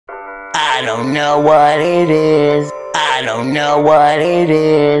I don't know what it is. I don't know what it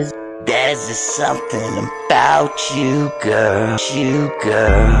is. There's just something about you, girl. You,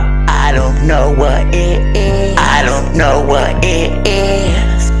 girl. I don't know what it is. I don't know what it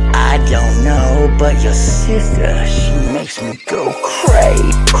is. I don't know, but your sister, she makes me go cray.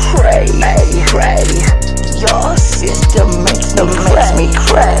 Your sister makes me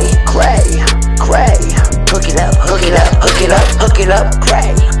cray. Hook it up,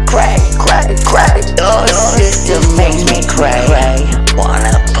 cray. Your sister makes me cray.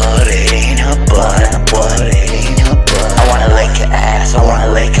 Wanna put it in her butt, I wanna lick your ass, I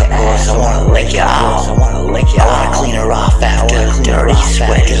wanna lick your ass, I wanna lick your ass, I wanna clean her off after a dirty,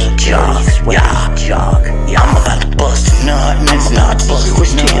 sweaty jog. I'm about to bust a nut, and I'm about to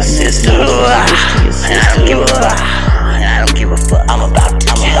bust to your sister. And I don't give a fuck. I'm about to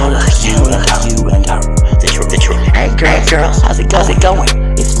tell you and her the truth. Hey girls, how's it going?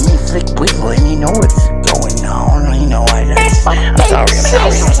 It's me, Flick Wiggle, and you know what's going on. You know I'm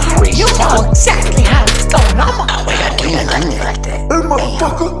sorry. You know exactly how it's going on. Oh my God, do nothing like that. Hey,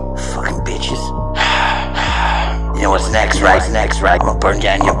 motherfucker. Fucking bitches. You know what's next, right? I'ma burn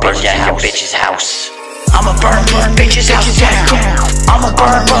down your bitch's house. I'ma burn these bitches' house down. I'ma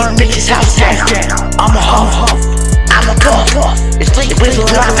burn these bitches' house down. I'ma huff. I'ma puff. It's Flick Wiggle,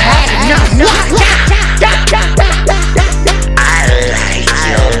 and I've had enough. I like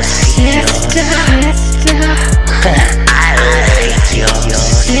your sister.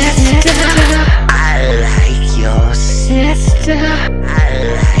 I like your sister.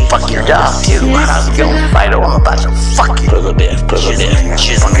 Fuck your dog too. I was going to fight her. I'm about to fuck you. Put a bit.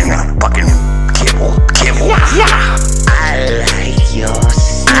 She's fucking kibble. Yeah. I like your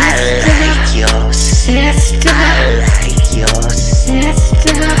sister.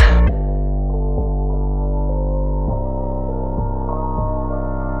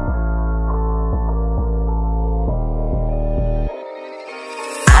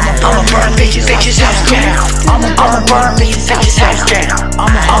 I'ma burn bitches' house down. I'ma burn bitches' house down.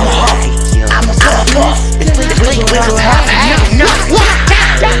 I'ma huff. I'ma puff. It's Flick Wiggle, have had enough.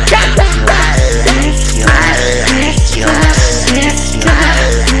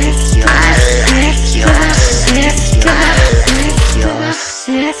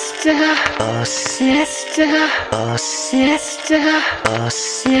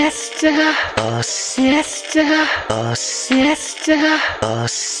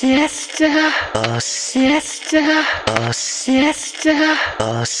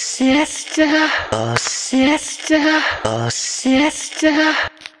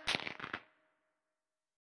 Sister.